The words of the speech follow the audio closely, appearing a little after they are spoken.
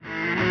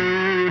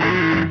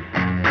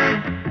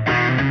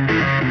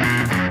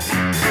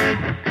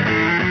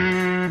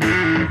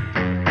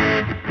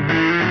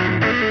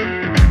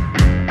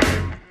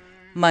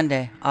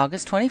Monday,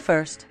 August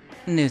 21st,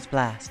 News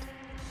Blast.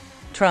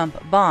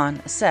 Trump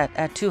bond set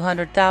at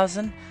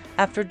 $200,000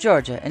 after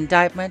Georgia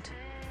indictment.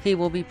 He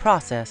will be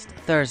processed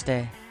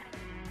Thursday.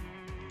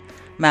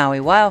 Maui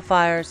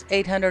wildfires,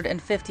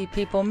 850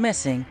 people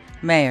missing,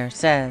 mayor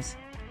says.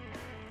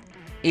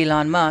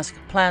 Elon Musk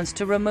plans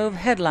to remove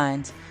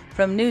headlines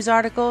from news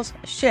articles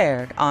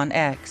shared on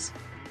X.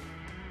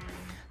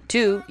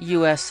 2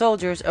 U.S.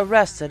 soldiers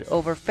arrested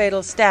over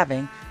fatal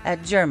stabbing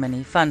at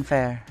Germany Fun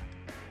Fair.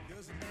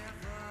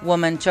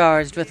 Woman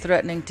charged with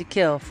threatening to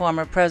kill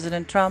former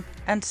President Trump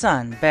and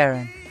son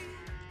Barron.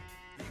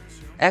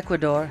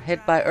 Ecuador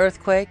hit by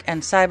earthquake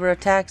and cyber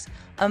attacks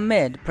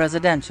amid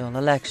presidential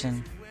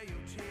election.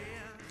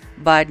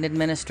 Biden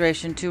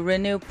administration to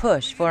renew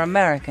push for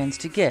Americans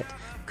to get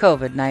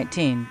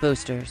COVID-19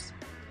 boosters.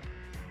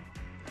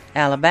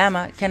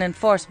 Alabama can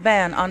enforce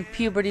ban on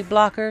puberty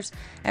blockers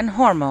and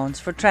hormones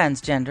for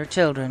transgender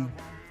children.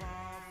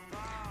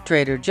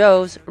 Trader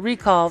Joe's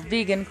recall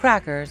vegan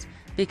crackers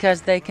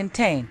because they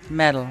contain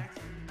metal.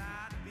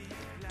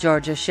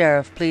 Georgia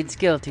sheriff pleads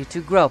guilty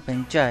to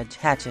groping Judge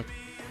Hatchett.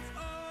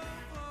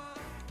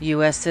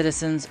 U.S.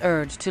 citizens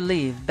urged to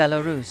leave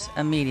Belarus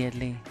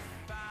immediately.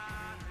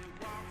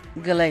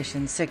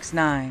 Galatians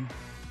 6:9.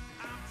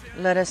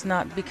 Let us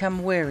not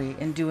become weary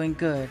in doing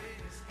good,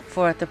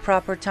 for at the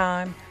proper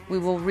time we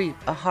will reap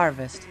a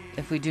harvest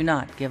if we do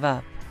not give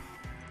up.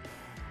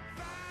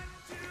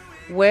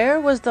 Where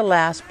was the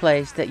last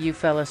place that you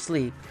fell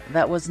asleep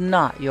that was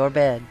not your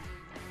bed?